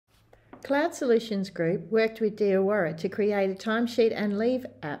Cloud Solutions Group worked with Djerriwarrh to create a Timesheet and Leave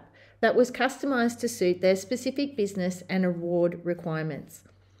app that was customised to suit their specific business and award requirements.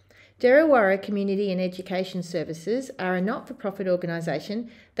 Djerriwarrh Community and Education Services are a not-for-profit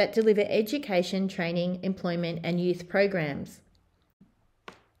organisation that deliver education, training, employment and youth programs.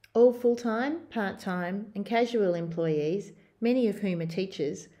 All full-time, part-time and casual employees, many of whom are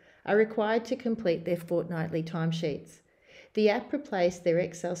teachers, are required to complete their fortnightly timesheets. The app replaced their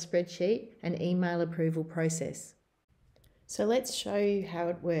Excel spreadsheet and email approval process. So let's show you how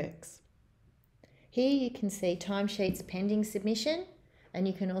it works. Here you can see timesheets pending submission, and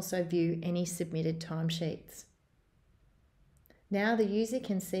you can also view any submitted timesheets. Now the user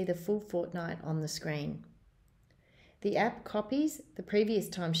can see the full fortnight on the screen. The app copies the previous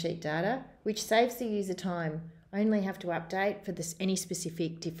timesheet data, which saves the user time. Only have to update for any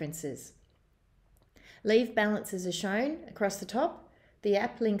specific differences. Leave balances are shown across the top. The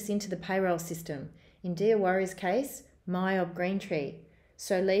app links into the payroll system, in Djerriwarrh's case, MyOb Greentree,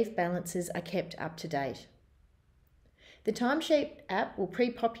 so leave balances are kept up to date. The Timesheet app will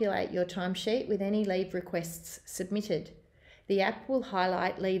pre-populate your timesheet with any leave requests submitted. The app will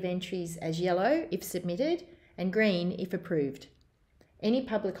highlight leave entries as yellow if submitted and green if approved. Any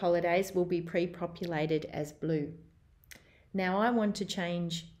public holidays will be pre-populated as blue. Now I want to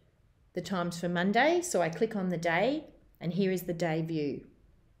change the times for Monday, so I click on the day, and here is the day view.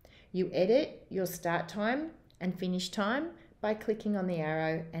 You edit your start time and finish time by clicking on the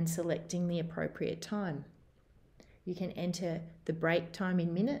arrow and selecting the appropriate time. You can enter the break time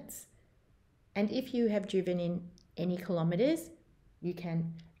in minutes, and if you have driven in any kilometres, you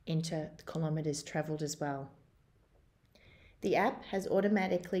can enter the kilometres travelled as well. The app has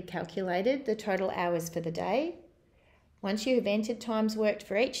automatically calculated the total hours for the day. Once you have entered times worked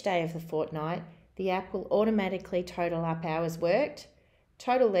for each day of the fortnight, the app will automatically total up hours worked,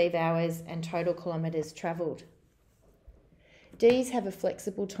 total leave hours and total kilometres travelled. Ds have a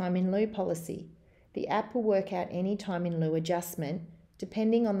flexible time in lieu policy. The app will work out any time in lieu adjustment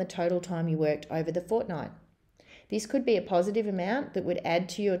depending on the total time you worked over the fortnight. This could be a positive amount that would add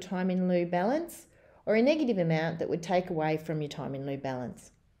to your time in lieu balance, or a negative amount that would take away from your time in lieu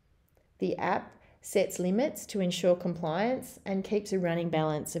balance. The app sets limits to ensure compliance and keeps a running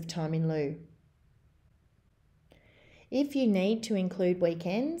balance of time in lieu. If you need to include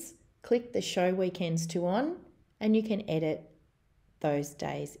weekends, click the Show Weekends to On and you can edit those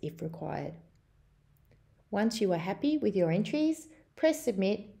days if required. Once you are happy with your entries, press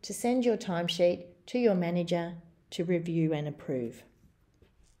Submit to send your timesheet to your manager to review and approve.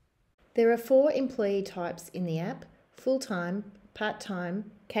 There are 4 employee types in the app: full-time,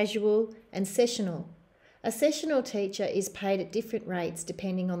 part-time, casual and sessional. A sessional teacher is paid at different rates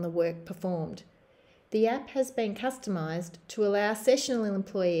depending on the work performed. The app has been customised to allow sessional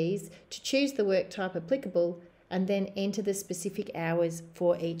employees to choose the work type applicable and then enter the specific hours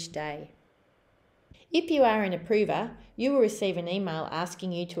for each day. If you are an approver, you will receive an email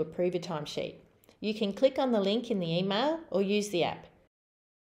asking you to approve a timesheet. You can click on the link in the email or use the app.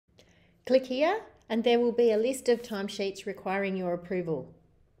 Click here and there will be a list of timesheets requiring your approval.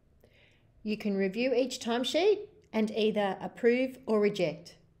 You can review each timesheet and either approve or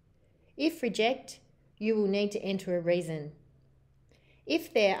reject. If reject, you will need to enter a reason.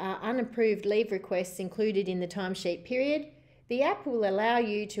 If there are unapproved leave requests included in the timesheet period, the app will allow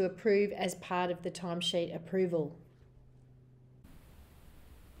you to approve as part of the timesheet approval.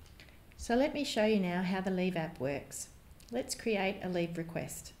 So let me show you now how the Leave app works. Let's create a leave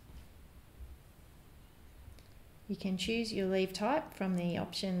request. You can choose your leave type from the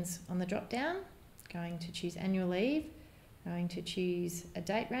options on the drop down. Going to choose annual leave, going to choose a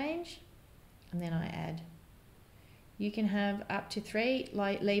date range, and then I add. You can have up to 3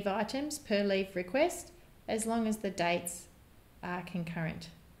 leave items per leave request as long as the dates are concurrent.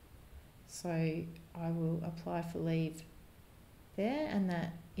 So I will apply for leave there, and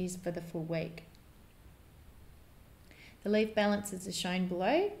that is for the full week. The leave balances are shown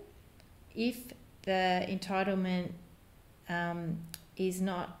below. If the entitlement is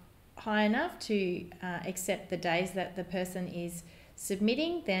not high enough to accept the days that the person is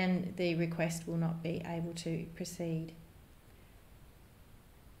submitting, then the request will not be able to proceed.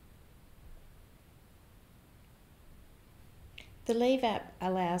 The Leave app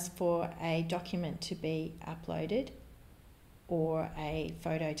allows for a document to be uploaded or a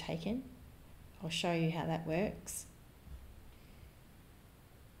photo taken. I'll show you how that works.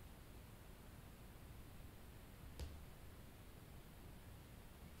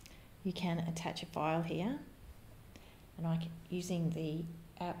 You can attach a file here, and using the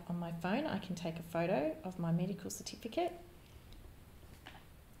app on my phone, I can take a photo of my medical certificate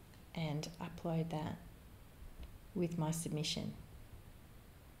and upload that with my submission.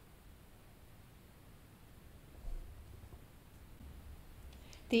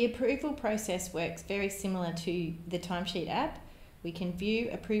 The approval process works very similar to the Timesheet app. We can view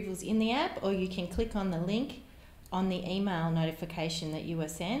approvals in the app, or you can click on the link on the email notification that you were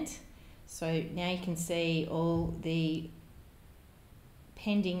sent. So now you can see all the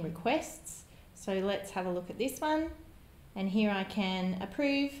pending requests. So let's have a look at this one. And here I can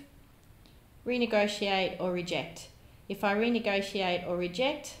approve, renegotiate or reject. If I renegotiate or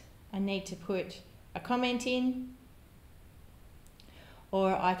reject, I need to put a comment in,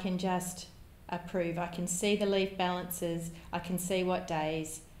 or I can just approve. I can see the leave balances, I can see what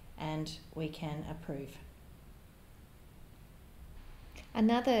days, and we can approve.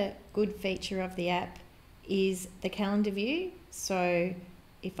 Another good feature of the app is the calendar view. So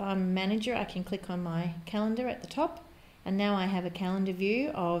if I'm a manager, I can click on my calendar at the top, and now I have a calendar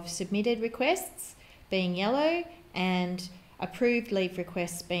view of submitted requests being yellow and approved leave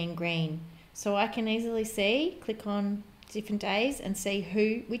requests being green. So I can easily see, click on different days and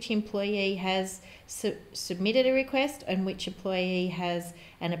see which employee has submitted a request and which employee has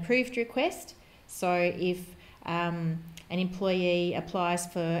an approved request. So if an employee applies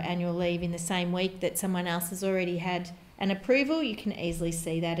for annual leave in the same week that someone else has already had an approval, you can easily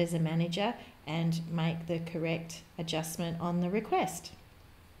see that as a manager and make the correct adjustment on the request.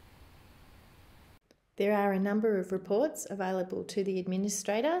 There are a number of reports available to the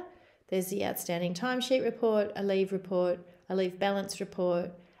administrator. There's the outstanding timesheet report, a leave balance report,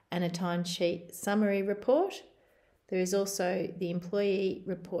 and a timesheet summary report. There is also the employee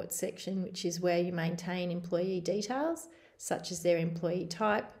report section, which is where you maintain employee details, such as their employee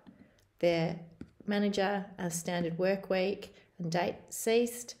type, their manager, a standard work week, and date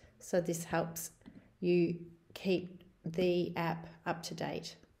ceased. So this helps you keep the app up to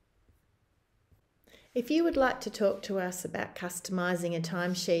date. If you would like to talk to us about customising a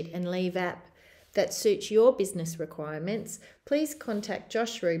timesheet and leave app that suits your business requirements, please contact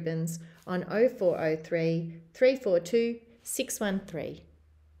Josh Rubens on 0403 342 613.